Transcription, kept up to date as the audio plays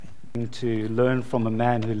to learn from a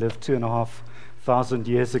man who lived 2,500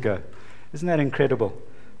 years ago. Isn't that incredible?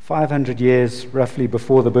 500 years roughly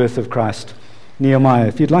before the birth of Christ. Nehemiah.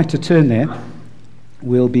 If you'd like to turn there,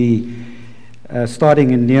 we'll be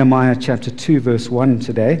starting in Nehemiah chapter 2, verse 1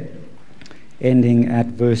 today, ending at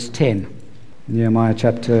verse 10. Nehemiah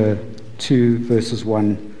chapter 2, verses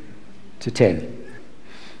 1 to 10.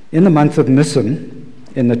 In the month of Nisan,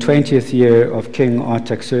 in the 20th year of King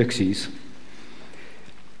Artaxerxes,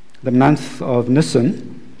 the month of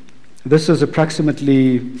Nisan, this is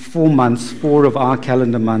approximately 4 months, 4 of our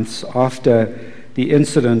calendar months after the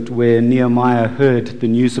incident where Nehemiah heard the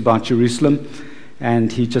news about Jerusalem,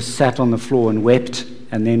 and he just sat on the floor and wept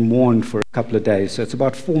and then mourned for a couple of days. So it's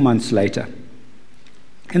about 4 months later.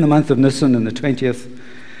 In the month of Nisan, in the 20th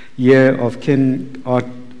year of King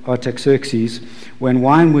Artaxerxes, when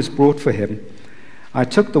wine was brought for him, I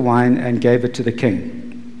took the wine and gave it to the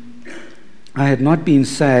king. I had not been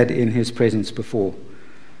sad in his presence before.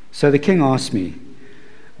 So the king asked me,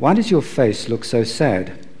 "Why does your face look so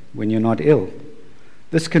sad when you're not ill?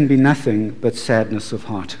 This can be nothing but sadness of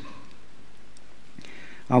heart."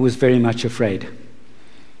 I was very much afraid.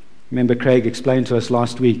 Remember, Craig explained to us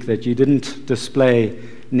last week that you didn't display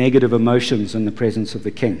negative emotions in the presence of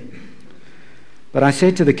the king. But I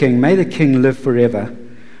said to the king, "May the king live forever.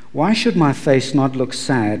 Why should my face not look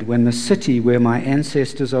sad when the city where my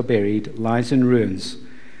ancestors are buried lies in ruins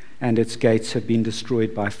and its gates have been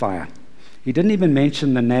destroyed by fire?" He didn't even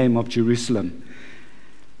mention the name of Jerusalem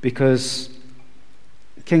because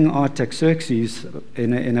King Artaxerxes,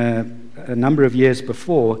 in a number of years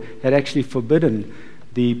before, had actually forbidden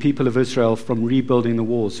the people of Israel from rebuilding the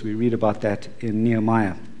walls. We read about that in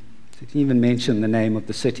Nehemiah. He didn't even mention the name of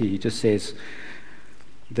the city. He just says,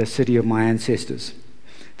 "The city of my ancestors."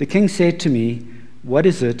 The king said to me, "What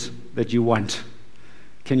is it that you want?"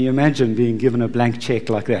 Can you imagine being given a blank check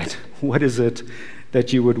like that? What is it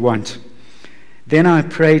that you would want? Then I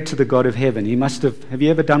prayed to the God of heaven. Have you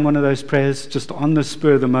ever done one of those prayers just on the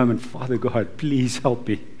spur of the moment? "Father God, please help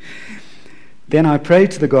me." Then I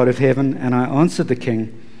prayed to the God of heaven, and I answered the king,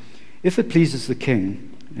 "If it pleases the king,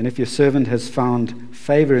 and if your servant has found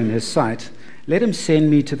favor in his sight, let him send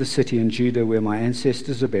me to the city in Judah where my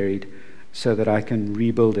ancestors are buried, so that I can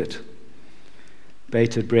rebuild it."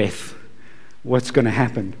 Bated breath. What's going to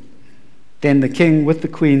happen? Then the king, with the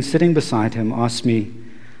queen sitting beside him, asked me,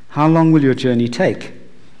 "How long will your journey take?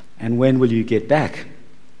 And when will you get back?"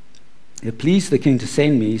 It pleased the king to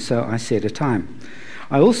send me, so I set a time.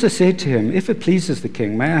 I also said to him, "If it pleases the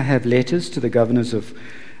king, may I have letters to the governors of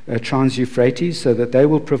Trans-Euphrates, so that they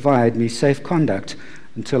will provide me safe conduct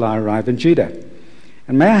until I arrive in Judah?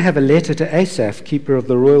 And may I have a letter to Asaph, keeper of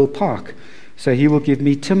the royal park, so he will give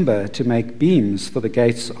me timber to make beams for the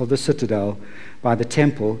gates of the citadel by the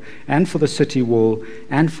temple, and for the city wall,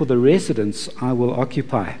 and for the residence I will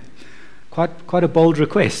occupy." Quite a bold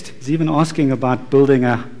request. He's even asking about building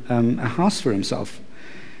a house for himself.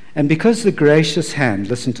 "And because the gracious hand,"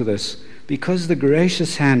 listen to this, "because the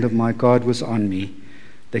gracious hand of my God was on me,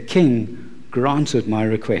 the king granted my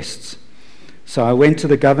requests. So I went to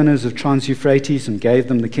the governors of Trans-Euphrates and gave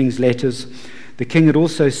them the king's letters. The king had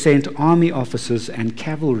also sent army officers and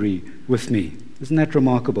cavalry with me." Isn't that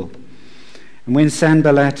remarkable? And when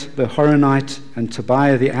Sanballat the Horonite and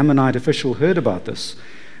Tobiah the Ammonite official heard about this,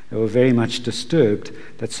 they were very much disturbed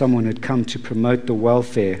that someone had come to promote the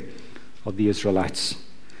welfare of the Israelites,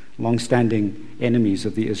 long-standing enemies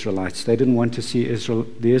of the Israelites. They didn't want to see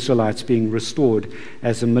the Israelites being restored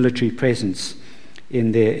as a military presence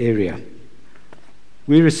in their area.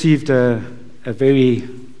 We received a very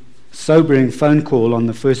sobering phone call on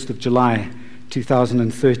the 1st of July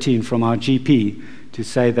 2013 from our GP to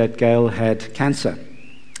say that Gail had cancer.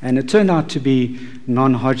 And it turned out to be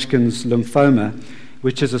non-Hodgkin's lymphoma,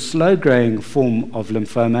 which is a slow-growing form of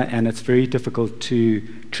lymphoma, and it's very difficult to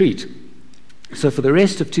treat. So for the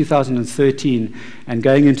rest of 2013 and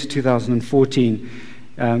going into 2014,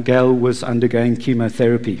 Gail was undergoing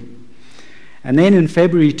chemotherapy. And then in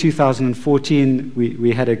February 2014,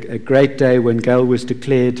 we had a great day when Gail was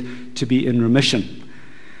declared to be in remission.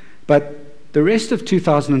 But the rest of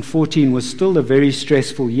 2014 was still a very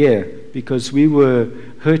stressful year because we were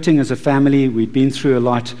hurting as a family. We'd been through a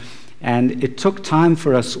lot, and it took time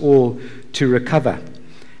for us all to recover.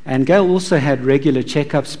 And Gail also had regular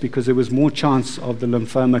checkups because there was more chance of the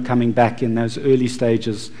lymphoma coming back in those early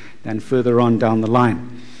stages than further on down the line.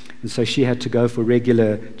 And so she had to go for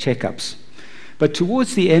regular checkups. But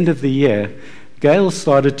towards the end of the year, Gail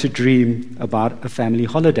started to dream about a family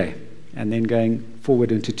holiday. and then going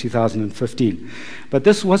forward into 2015. But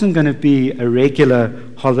this wasn't going to be a regular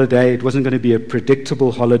holiday. It wasn't going to be a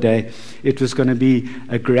predictable holiday. It was going to be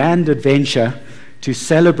a grand adventure to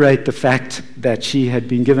celebrate the fact that she had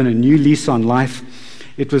been given a new lease on life.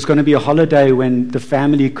 It was going to be a holiday when the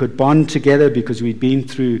family could bond together because we'd been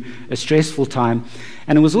through a stressful time.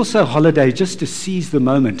 And it was also a holiday just to seize the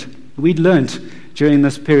moment. We'd learnt during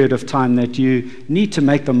this period of time that you need to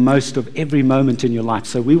make the most of every moment in your life.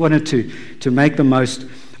 So we wanted to make the most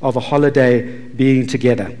of a holiday being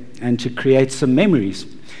together and to create some memories.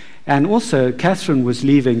 And also, Catherine was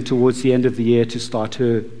leaving towards the end of the year to start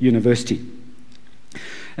her university.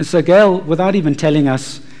 And so Gail, without even telling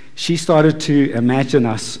us, she started to imagine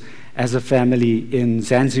us as a family in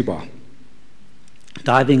Zanzibar,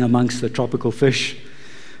 diving amongst the tropical fish,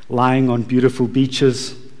 lying on beautiful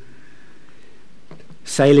beaches,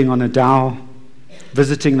 sailing on a dhow,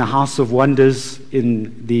 visiting the House of Wonders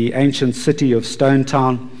in the ancient city of Stone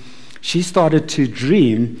Town. She started to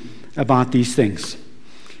dream about these things.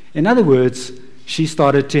 In other words, she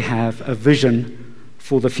started to have a vision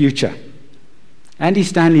for the future. Andy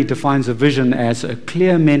Stanley defines a vision as a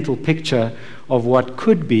clear mental picture of what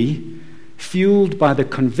could be, fueled by the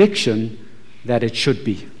conviction that it should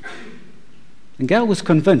be. And Gail was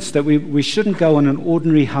convinced that we shouldn't go on an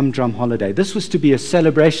ordinary humdrum holiday. This was to be a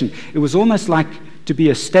celebration. It was almost like to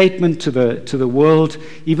be a statement to the world,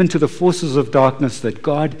 even to the forces of darkness, that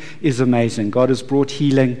God is amazing. God has brought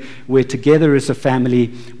healing. We're together as a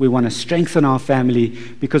family. We want to strengthen our family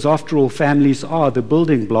because, after all, families are the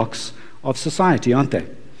building blocks of society, aren't they?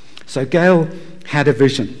 So Gail had a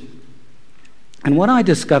vision. And what I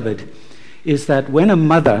discovered is that when a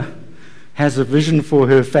mother has a vision for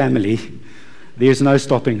her family, there's no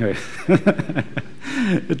stopping her.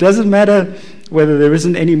 It doesn't matter whether there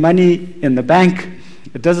isn't any money in the bank.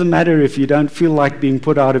 It doesn't matter if you don't feel like being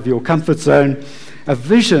put out of your comfort zone. A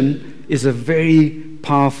vision is a very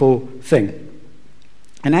powerful thing.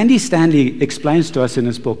 And Andy Stanley explains to us in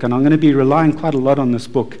his book, and I'm going to be relying quite a lot on this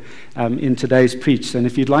book in today's preach. And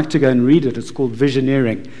if you'd like to go and read it, it's called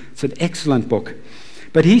Visioneering. It's an excellent book.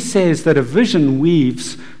 But he says that a vision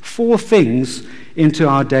weaves 4 things into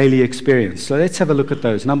our daily experience. So let's have a look at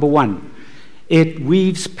those. Number 1, it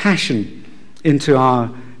weaves passion into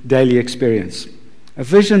our daily experience. A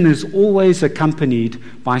vision is always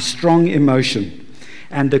accompanied by strong emotion.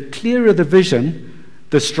 And the clearer the vision,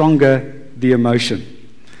 the stronger the emotion.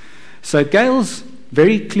 So Gail's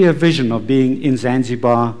very clear vision of being in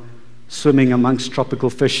Zanzibar, swimming amongst tropical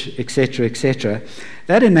fish, etc.,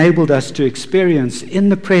 that enabled us to experience in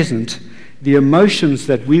the present the emotions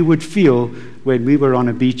that we would feel when we were on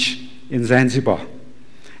a beach in Zanzibar.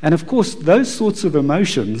 And of course, those sorts of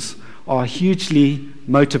emotions are hugely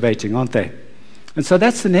motivating, aren't they? And so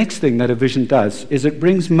that's the next thing that a vision does, is it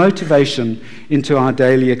brings motivation into our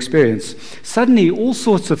daily experience. Suddenly, all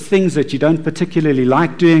sorts of things that you don't particularly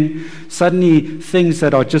like doing, suddenly things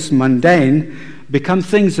that are just mundane, become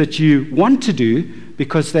things that you want to do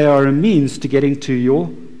because they are a means to getting to your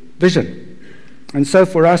vision. And so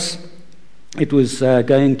for us, it was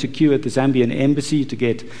going to queue at the Zambian embassy to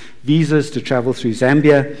get visas to travel through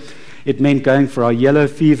Zambia. It meant going for our yellow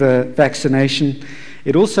fever vaccination.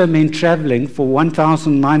 It also meant traveling for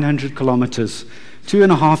 1,900 kilometers,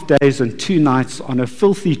 2.5 days and 2 nights on a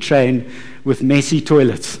filthy train with messy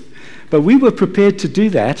toilets. But we were prepared to do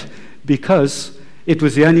that because it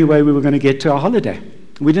was the only way we were going to get to our holiday.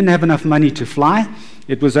 We didn't have enough money to fly.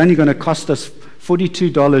 It was only going to cost us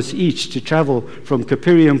 $42 each to travel from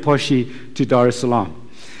Kapiri-Mposhi to Dar es Salaam.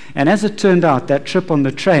 And as it turned out, that trip on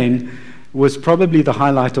the train was probably the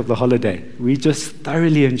highlight of the holiday. We just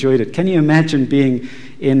thoroughly enjoyed it. Can you imagine being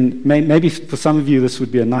in, maybe for some of you this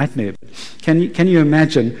would be a nightmare, but can you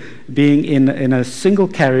imagine being in a single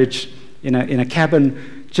carriage, in a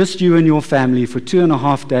cabin, just you and your family for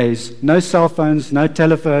 2.5 days, no cell phones, no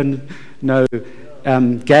telephone, no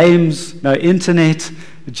games, no internet,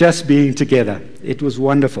 just being together. It was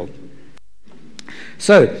wonderful.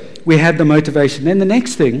 So we had the motivation. Then the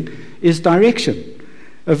next thing is direction.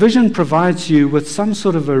 A vision provides you with some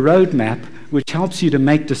sort of a roadmap which helps you to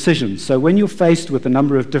make decisions. So when you're faced with a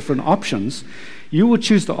number of different options, you will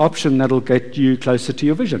choose the option that'll get you closer to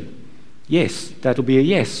your vision. Yes, that'll be a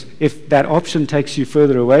yes. If that option takes you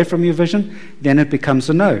further away from your vision, then it becomes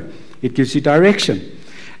a no. It gives you direction.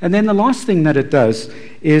 And then the last thing that it does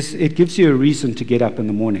is it gives you a reason to get up in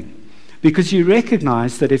the morning. Because you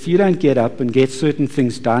recognize that if you don't get up and get certain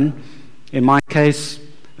things done, in my case,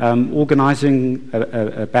 organizing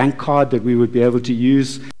a bank card that we would be able to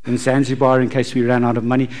use in Zanzibar in case we ran out of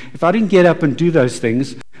money. If I didn't get up and do those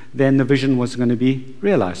things, then the vision wasn't going to be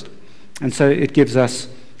realized. And so it gives us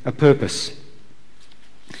a purpose.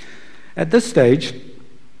 At this stage,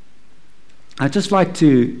 I'd just like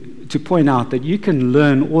to point out that you can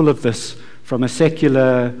learn all of this from a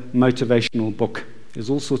secular motivational book. There's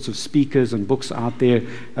all sorts of speakers and books out there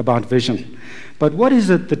about vision. But what is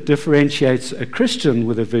it that differentiates a Christian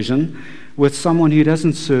with a vision with someone who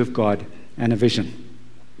doesn't serve God and a vision?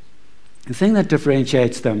 The thing that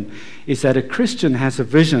differentiates them is that a Christian has a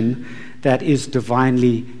vision that is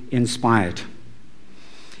divinely inspired.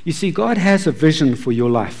 You see, God has a vision for your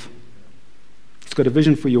life. He's got a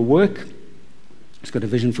vision for your work. He's got a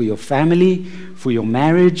vision for your family, for your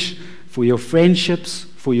marriage, for your friendships,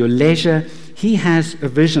 for your leisure. He has a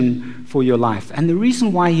vision for your life. And the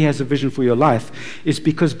reason why he has a vision for your life is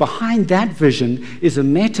because behind that vision is a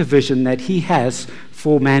meta vision that he has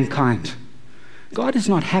for mankind. God is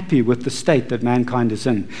not happy with the state that mankind is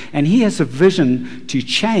in. And he has a vision to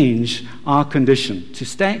change our condition, to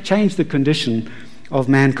change the condition of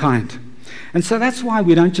mankind. And so that's why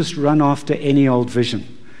we don't just run after any old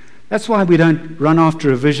vision. That's why we don't run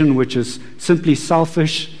after a vision which is simply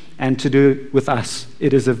selfish and to do with us.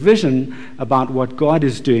 It is a vision about what God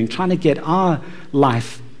is doing, trying to get our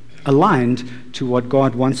life aligned to what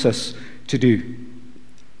God wants us to do.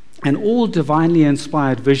 And all divinely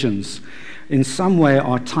inspired visions in some way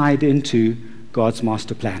are tied into God's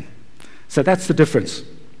master plan. So that's the difference.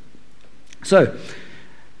 So,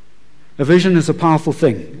 a vision is a powerful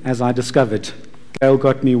thing, as I discovered. Gail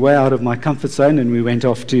got me way out of my comfort zone and we went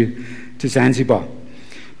off to Zanzibar.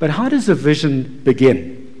 But how does a vision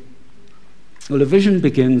begin? Well, a vision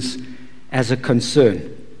begins as a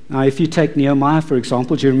concern. Now, if you take Nehemiah, for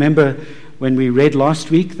example, do you remember when we read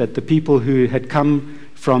last week that the people who had come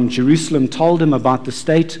from Jerusalem told him about the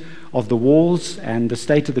state of the walls and the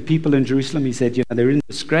state of the people in Jerusalem? He said, they're in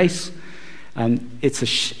disgrace.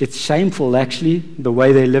 It's shameful, actually, the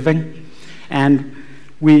way they're living. And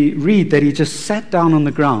we read that he just sat down on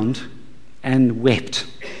the ground and wept.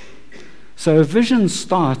 So a vision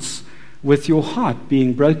starts with your heart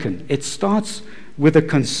being broken. It starts with a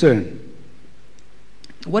concern.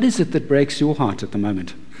 What is it that breaks your heart at the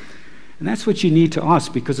moment? And that's what you need to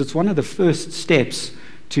ask, because it's one of the first steps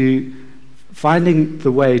to finding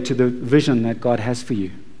the way to the vision that God has for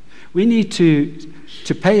you. We need to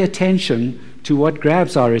pay attention to what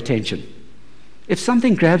grabs our attention. If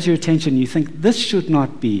something grabs your attention, you think, this should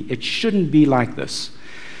not be, it shouldn't be like this.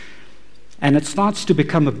 And it starts to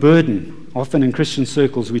become a burden. Often in Christian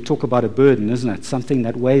circles, we talk about a burden, isn't it? Something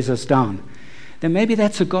that weighs us down. Then maybe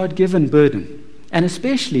that's a God-given burden. And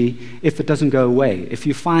especially if it doesn't go away. If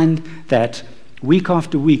you find that week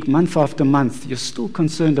after week, month after month, you're still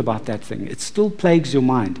concerned about that thing. It still plagues your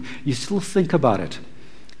mind. You still think about it.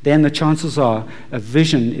 Then the chances are a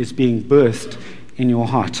vision is being birthed in your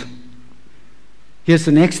heart. Here's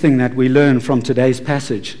the next thing that we learn from today's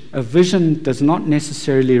passage. A vision does not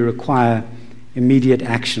necessarily require immediate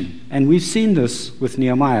action. And we've seen this with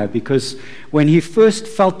Nehemiah, because when he first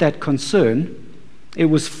felt that concern, it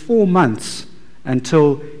was 4 months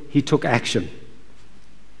until he took action.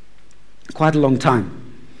 Quite a long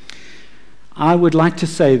time. I would like to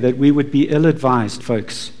say that we would be ill-advised,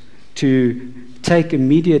 folks, to take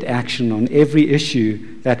immediate action on every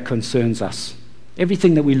issue that concerns us.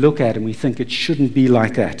 Everything that we look at and we think it shouldn't be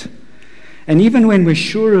like that. And even when we're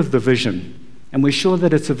sure of the vision, and we're sure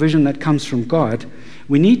that it's a vision that comes from God,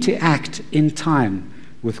 we need to act in time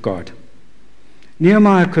with God.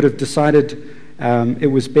 Nehemiah could have decided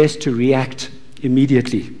it was best to react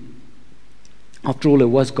immediately. After all, it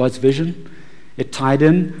was God's vision. It tied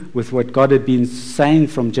in with what God had been saying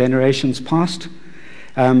from generations past.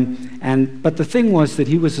 But the thing was that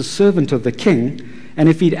he was a servant of the king, and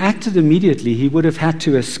if he'd acted immediately, he would have had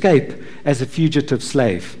to escape as a fugitive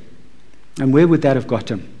slave. And where would that have got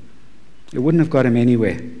him? It wouldn't have got him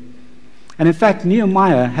anywhere. And in fact,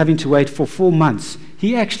 Nehemiah, having to wait for 4 months,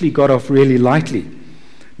 he actually got off really lightly.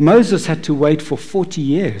 Moses had to wait for 40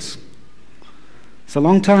 years. It's a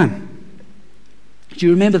long time. Do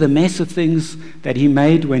you remember the mess of things that he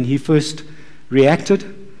made when he first reacted?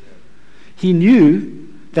 He knew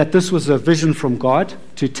that this was a vision from God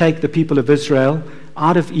to take the people of Israel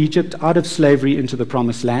out of Egypt, out of slavery into the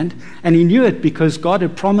promised land. And he knew it because God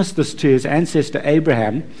had promised this to his ancestor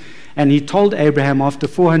Abraham. And he told Abraham, after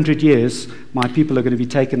 400 years, my people are going to be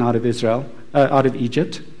taken out of out of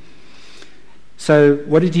Egypt. So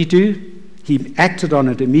what did he do? He acted on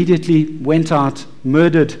it immediately, went out,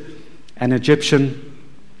 murdered an Egyptian,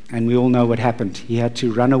 and we all know what happened. He had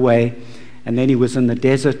to run away, and then he was in the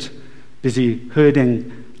desert, busy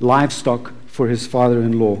herding livestock for his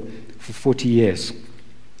father-in-law for 40 years.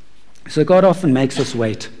 So God often makes us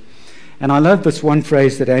wait. And I love this one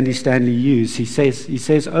phrase that Andy Stanley used. He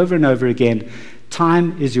says over and over again,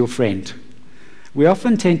 time is your friend. We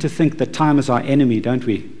often tend to think that time is our enemy, don't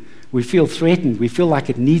we? We feel threatened. We feel like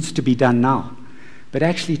it needs to be done now. But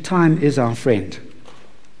actually, time is our friend.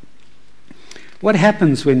 What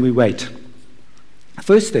happens when we wait?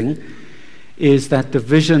 First thing is that the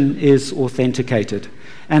vision is authenticated.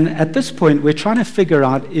 And at this point, we're trying to figure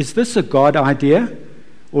out, is this a God idea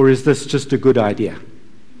or is this just a good idea?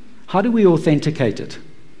 How do we authenticate it?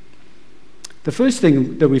 The first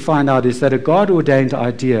thing that we find out is that a God-ordained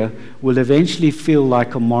idea will eventually feel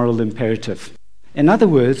like a moral imperative. In other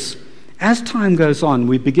words, as time goes on,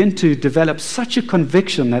 we begin to develop such a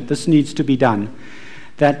conviction that this needs to be done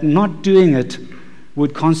that not doing it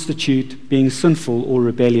would constitute being sinful or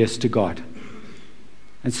rebellious to God.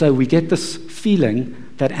 And so we get this feeling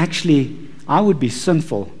that actually I would be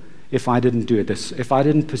sinful if I didn't do this, if I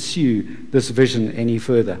didn't pursue this vision any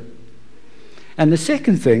further. And the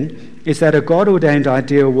second thing is that a God-ordained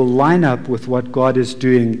idea will line up with what God is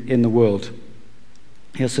doing in the world.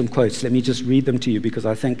 Here's some quotes. Let me just read them to you because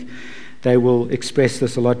I think they will express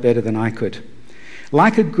this a lot better than I could.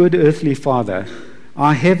 Like a good earthly father,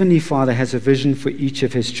 our Heavenly Father has a vision for each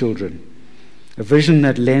of His children, a vision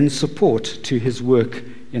that lends support to His work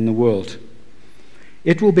in the world.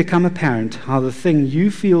 It will become apparent how the thing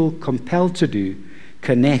you feel compelled to do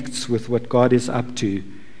connects with what God is up to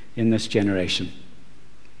in this generation.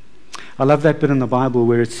 I love that bit in the Bible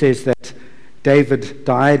where it says that David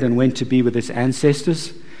died and went to be with his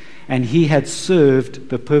ancestors, and he had served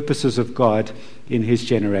the purposes of God in his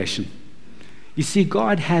generation. You see,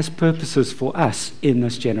 God has purposes for us in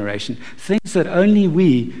this generation, things that only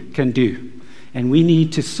we can do, and we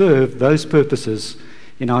need to serve those purposes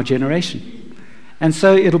in our generation. And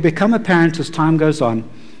so it'll become apparent as time goes on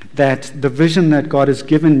that the vision that God has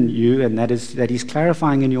given you and that He's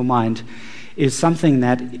clarifying in your mind is something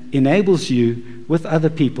that enables you with other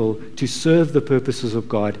people to serve the purposes of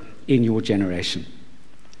God in your generation.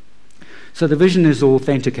 So the vision is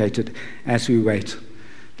authenticated as we wait.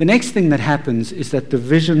 The next thing that happens is that the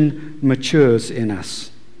vision matures in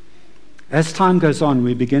us. As time goes on,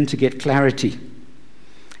 we begin to get clarity.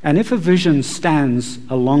 And if a vision stands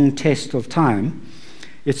a long test of time,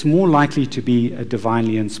 it's more likely to be a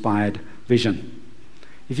divinely inspired vision.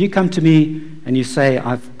 If you come to me and you say,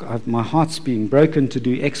 my heart's being broken to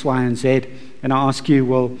do X, Y, and Z, and I ask you,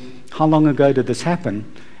 well, how long ago did this happen?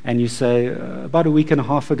 And you say, about a week and a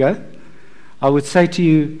half ago, I would say to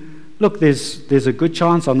you, look, there's a good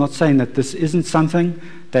chance. I'm not saying that this isn't something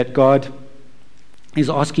that God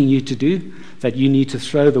is asking you to do, that you need to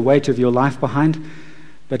throw the weight of your life behind,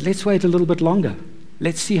 but let's wait a little bit longer.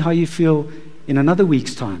 Let's see how you feel in another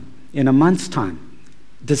week's time, in a month's time.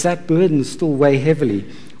 Does that burden still weigh heavily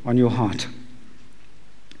on your heart?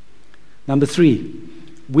 Number 3,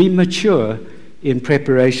 we mature in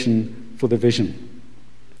preparation for the vision.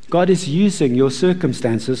 God is using your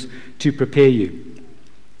circumstances to prepare you.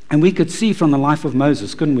 And we could see from the life of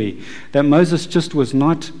Moses, couldn't we, that Moses just was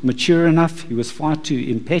not mature enough. He was far too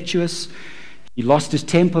impetuous. He lost his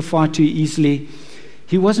temper far too easily.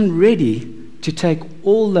 He wasn't ready to take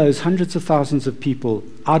all those hundreds of thousands of people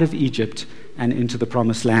out of Egypt and into the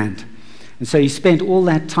promised land. And so he spent all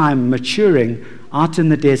that time maturing out in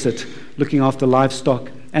the desert, looking after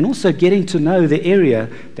livestock, and also getting to know the area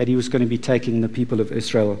that he was going to be taking the people of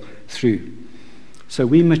Israel through. So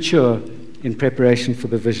we mature in preparation for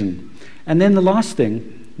the vision. And then the last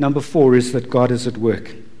thing, number 4, is that God is at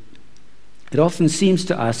work. It often seems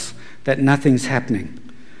to us that nothing's happening,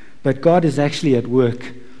 but God is actually at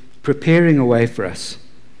work preparing a way for us.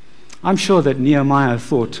 I'm sure that Nehemiah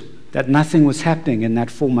thought that nothing was happening in that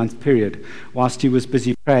 4-month period whilst he was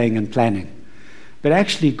busy praying and planning. But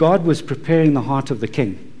actually, God was preparing the heart of the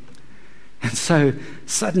king. And so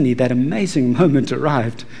suddenly that amazing moment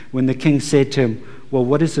arrived when the king said to him, well,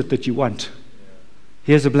 what is it that you want?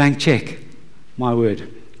 Here's a blank check. My word,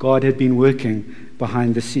 God had been working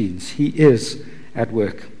behind the scenes. He is at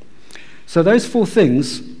work. So those 4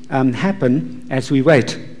 things happen as we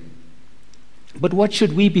wait. But what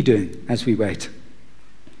should we be doing as we wait?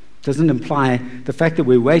 Doesn't imply, the fact that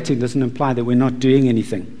we're waiting doesn't imply that we're not doing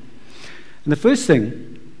anything. And the first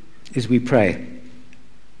thing is we pray.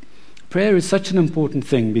 Prayer is such an important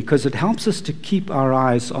thing because it helps us to keep our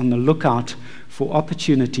eyes on the lookout for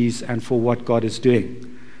opportunities and for what God is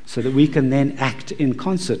doing, so that we can then act in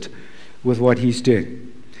concert with what He's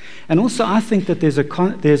doing. And also I think that there's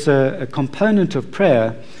a component of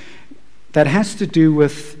prayer that has to do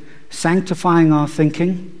with sanctifying our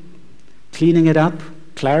thinking, cleaning it up,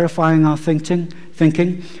 clarifying our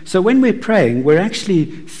thinking. So when we're praying, we're actually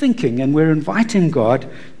thinking and we're inviting God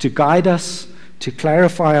to guide us, to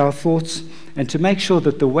clarify our thoughts, and to make sure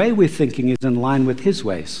that the way we're thinking is in line with His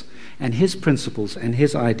ways and His principles and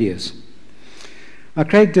His ideas. Now,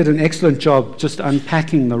 Craig did an excellent job just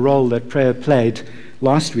unpacking the role that prayer played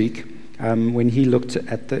last week when he looked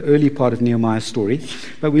at the early part of Nehemiah's story.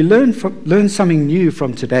 But we learn something new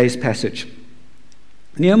from today's passage.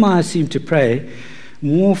 Nehemiah seemed to pray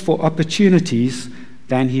more for opportunities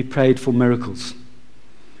than he prayed for miracles.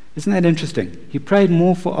 Isn't that interesting? He prayed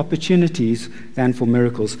more for opportunities than for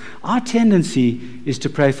miracles. Our tendency is to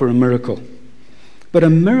pray for a miracle. But a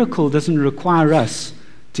miracle doesn't require us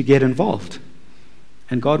to get involved.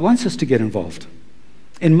 And God wants us to get involved.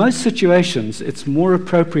 In most situations, it's more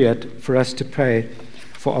appropriate for us to pray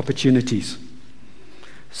for opportunities.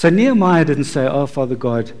 So Nehemiah didn't say, "Oh, Father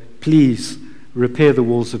God, please repair the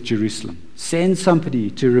walls of Jerusalem. Send somebody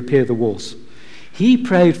to repair the walls." He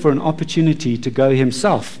prayed for an opportunity to go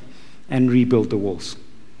himself and rebuild the walls.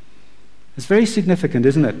 It's very significant,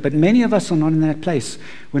 isn't it? But many of us are not in that place.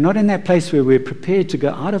 We're not in that place where we're prepared to go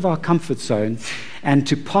out of our comfort zone and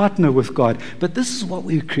to partner with God. But this is what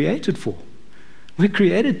we're created for. We're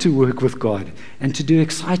created to work with God and to do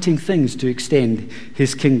exciting things to extend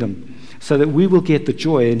His kingdom so that we will get the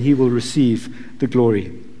joy and He will receive the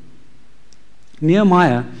glory.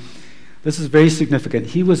 Nehemiah, this is very significant.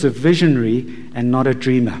 He was a visionary and not a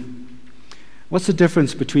dreamer. What's the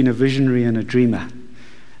difference between a visionary and a dreamer?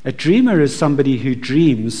 A dreamer is somebody who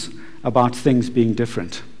dreams about things being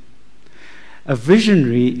different. A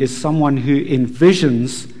visionary is someone who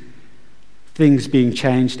envisions things being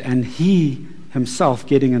changed and he himself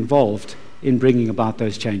getting involved in bringing about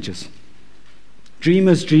those changes.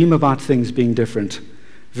 Dreamers dream about things being different.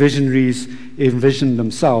 Visionaries envision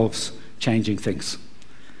themselves changing things.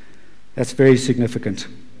 That's very significant.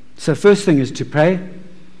 So first thing is to pray.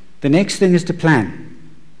 The next thing is to plan.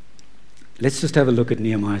 Let's just have a look at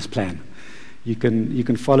Nehemiah's plan. You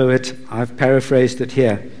can follow it. I've paraphrased it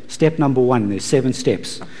here. Step number 1, there's 7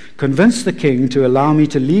 steps. Convince the king to allow me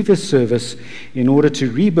to leave his service in order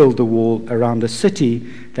to rebuild the wall around a city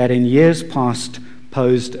that in years past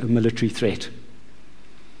posed a military threat.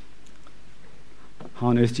 How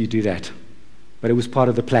on earth do you do that? But it was part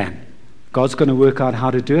of the plan. God's going to work out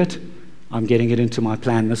how to do it. I'm getting it into my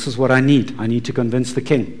plan. This is what I need. I need to convince the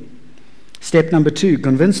king. Step number 2,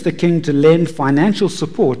 convince the king to lend financial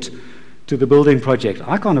support to the building project.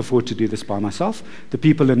 I can't afford to do this by myself. The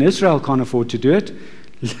people in Israel can't afford to do it.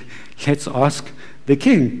 Let's ask the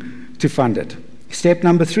king to fund it. Step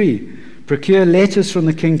number 3, procure letters from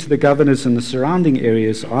the king to the governors in the surrounding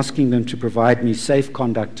areas, asking them to provide me safe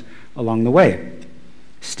conduct along the way.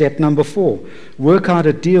 Step number 4, work out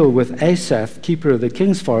a deal with Asaph, keeper of the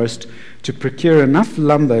king's forest, to procure enough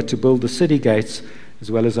lumber to build the city gates as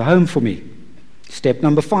well as a home for me. Step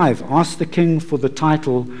number 5, ask the king for the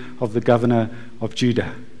title of the governor of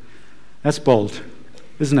Judah. That's bold,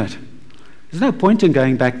 isn't it? There's no point in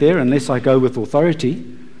going back there unless I go with authority.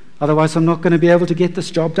 Otherwise, I'm not going to be able to get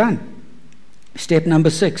this job done. Step number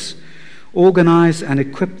 6, organize and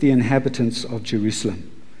equip the inhabitants of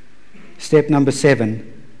Jerusalem. Step number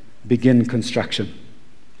 7, begin construction.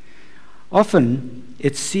 Often,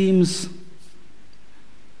 it seems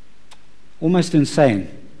almost insane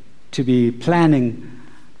to be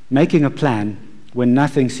making a plan when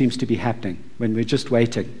nothing seems to be happening, when we're just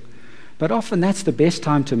waiting. But often that's the best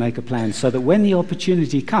time to make a plan so that when the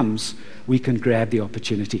opportunity comes, we can grab the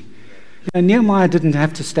opportunity. Nehemiah didn't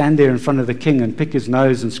have to stand there in front of the king and pick his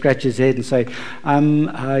nose and scratch his head and say,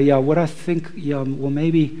 what I think,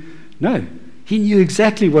 maybe. No, he knew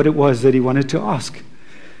exactly what it was that he wanted to ask.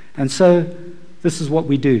 And so this is what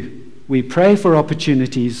we do. We pray for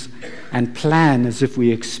opportunities and plan as if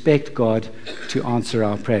we expect God to answer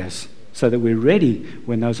our prayers so that we're ready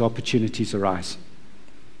when those opportunities arise.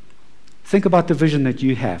 Think about the vision that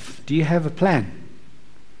you have. Do you have a plan?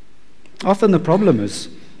 Often the problem is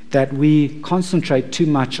that we concentrate too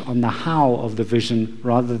much on the how of the vision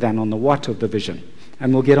rather than on the what of the vision.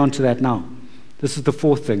 And we'll get onto that now. This is the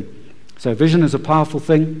 4th thing. So vision is a powerful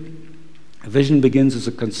thing. A vision begins as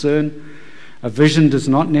a concern. A vision does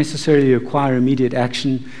not necessarily require immediate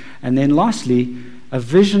action. And then lastly, a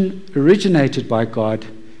vision originated by God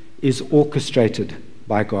is orchestrated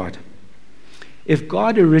by God. If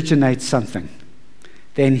God originates something,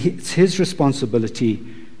 then it's His responsibility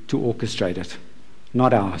to orchestrate it,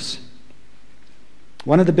 not ours.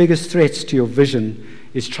 One of the biggest threats to your vision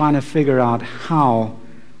is trying to figure out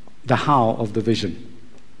the how of the vision.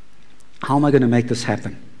 How am I going to make this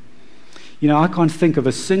happen? I can't think of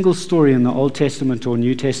a single story in the Old Testament or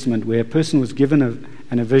New Testament where a person was given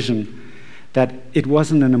a vision that it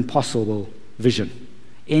wasn't an impossible vision.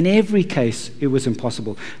 In every case, it was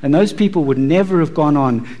impossible. And those people would never have gone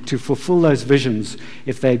on to fulfill those visions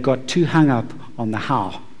if they got too hung up on the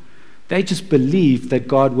how. They just believed that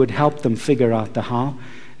God would help them figure out the how.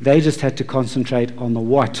 They just had to concentrate on the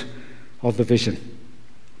what of the vision.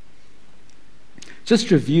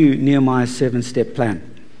 Just review Nehemiah's 7-step plan.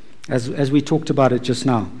 As we talked about it just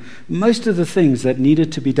now, most of the things that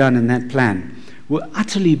needed to be done in that plan were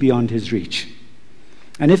utterly beyond his reach.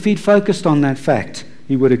 And if he'd focused on that fact,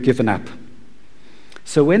 he would have given up.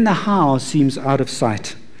 So when the how seems out of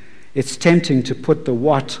sight, it's tempting to put the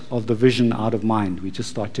what of the vision out of mind. We just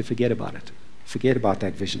start to forget about it, forget about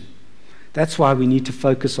that vision. That's why we need to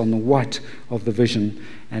focus on the what of the vision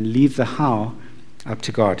and leave the how up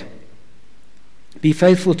to God. Be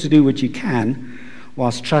faithful to do what you can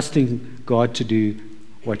whilst trusting God to do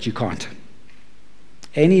what you can't.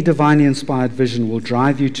 Any divinely inspired vision will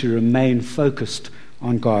drive you to remain focused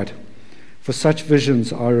on God, for such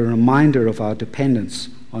visions are a reminder of our dependence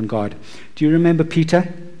on God. Do you remember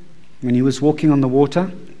Peter when he was walking on the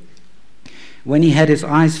water? When he had his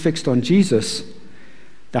eyes fixed on Jesus,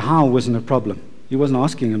 the how wasn't a problem. He wasn't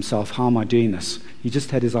asking himself, how am I doing this? He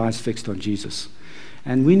just had his eyes fixed on Jesus.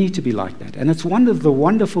 And we need to be like that. And it's one of the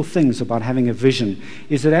wonderful things about having a vision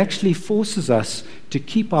is it actually forces us to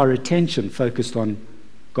keep our attention focused on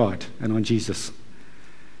God and on Jesus.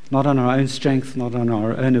 Not on our own strength, not on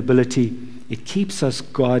our own ability. It keeps us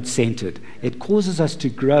God-centered. It causes us to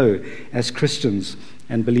grow as Christians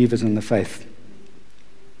and believers in the faith.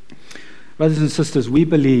 Brothers and sisters, we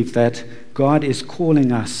believe that God is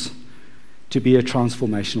calling us to be a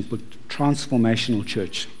transformational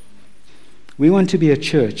church. We want to be a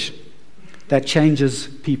church that changes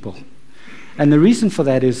people. And the reason for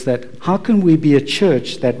that is that how can we be a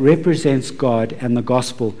church that represents God and the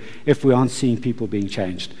gospel if we aren't seeing people being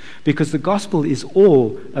changed? Because the gospel is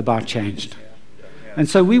all about change. And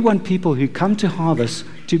so we want people who come to Harvest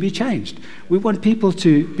to be changed. We want people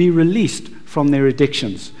to be released from their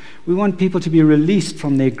addictions. We want people to be released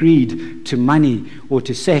from their greed to money or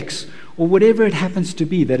to sex or whatever it happens to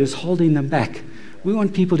be that is holding them back. We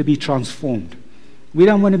want people to be transformed. We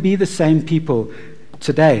don't want to be the same people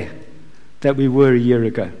today that we were a year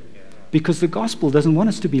ago, because the gospel doesn't want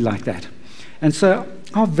us to be like that. And so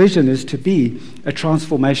our vision is to be a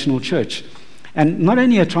transformational church. And not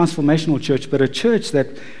only a transformational church, but a church that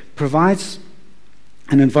provides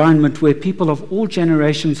an environment where people of all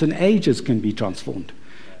generations and ages can be transformed,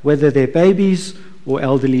 whether they're babies or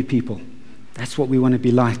elderly people. That's what we want to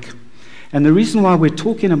be like. And the reason why we're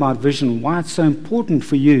talking about vision, why it's so important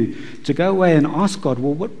for you to go away and ask God,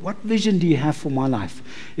 well, what vision do you have for my life?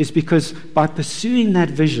 Is because by pursuing that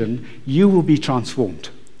vision, you will be transformed.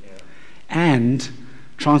 Yeah. And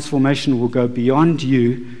transformation will go beyond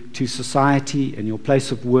you to society and your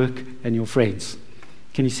place of work and your friends.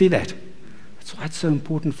 Can you see that? That's why it's so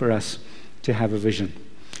important for us to have a vision.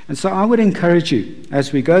 And so I would encourage you,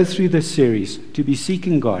 as we go through this series, to be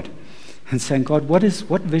seeking God and saying, God, what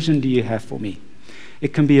vision do you have for me?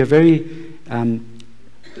 It can be a very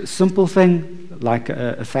simple thing, like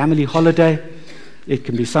a family holiday. It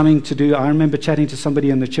can be something to do. I remember chatting to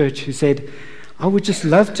somebody in the church who said, I would just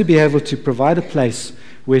love to be able to provide a place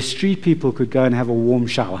where street people could go and have a warm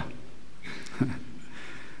shower.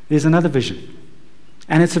 There's another vision.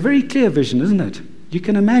 And it's a very clear vision, isn't it? You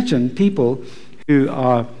can imagine people who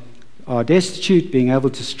are destitute being able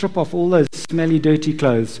to strip off all those smelly, dirty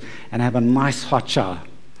clothes and have a nice hot shower.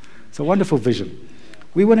 It's a wonderful vision.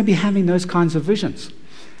 We want to be having those kinds of visions,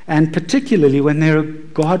 and particularly when they're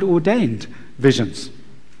God-ordained visions.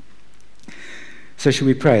 So should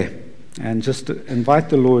we pray and just invite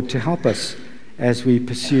the Lord to help us as we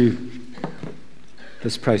pursue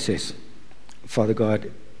this process? Father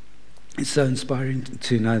God, it's so inspiring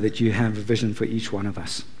to know that you have a vision for each one of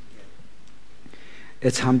us.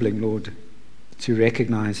 It's humbling, Lord, to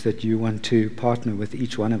recognize that you want to partner with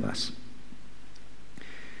each one of us.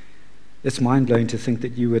 It's mind-blowing to think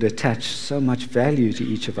that you would attach so much value to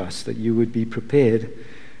each of us, that you would be prepared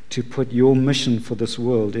to put your mission for this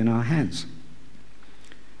world in our hands.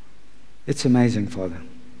 It's amazing, Father.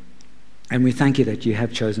 And we thank you that you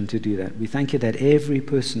have chosen to do that. We thank you that every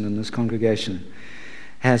person in this congregation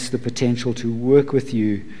has the potential to work with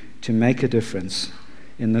you to make a difference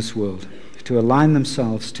in this world, to align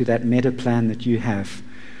themselves to that meta plan that you have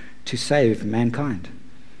to save mankind,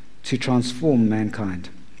 to transform mankind,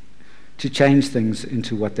 to change things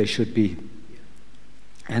into what they should be.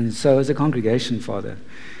 And so as a congregation, Father,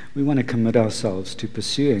 we want to commit ourselves to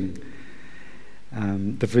pursuing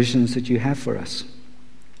the visions that you have for us.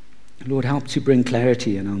 Lord, help to bring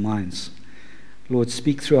clarity in our minds. Lord,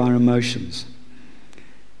 speak through our emotions.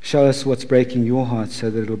 Show us what's breaking your heart so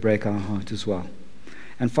that it'll break our heart as well.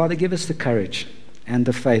 And Father, give us the courage and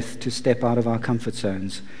the faith to step out of our comfort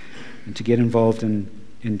zones and to get involved in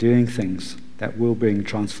doing things that will bring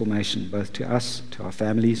transformation both to us, to our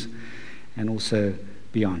families, and also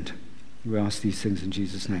beyond. We ask these things in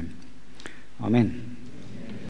Jesus' name. Amen.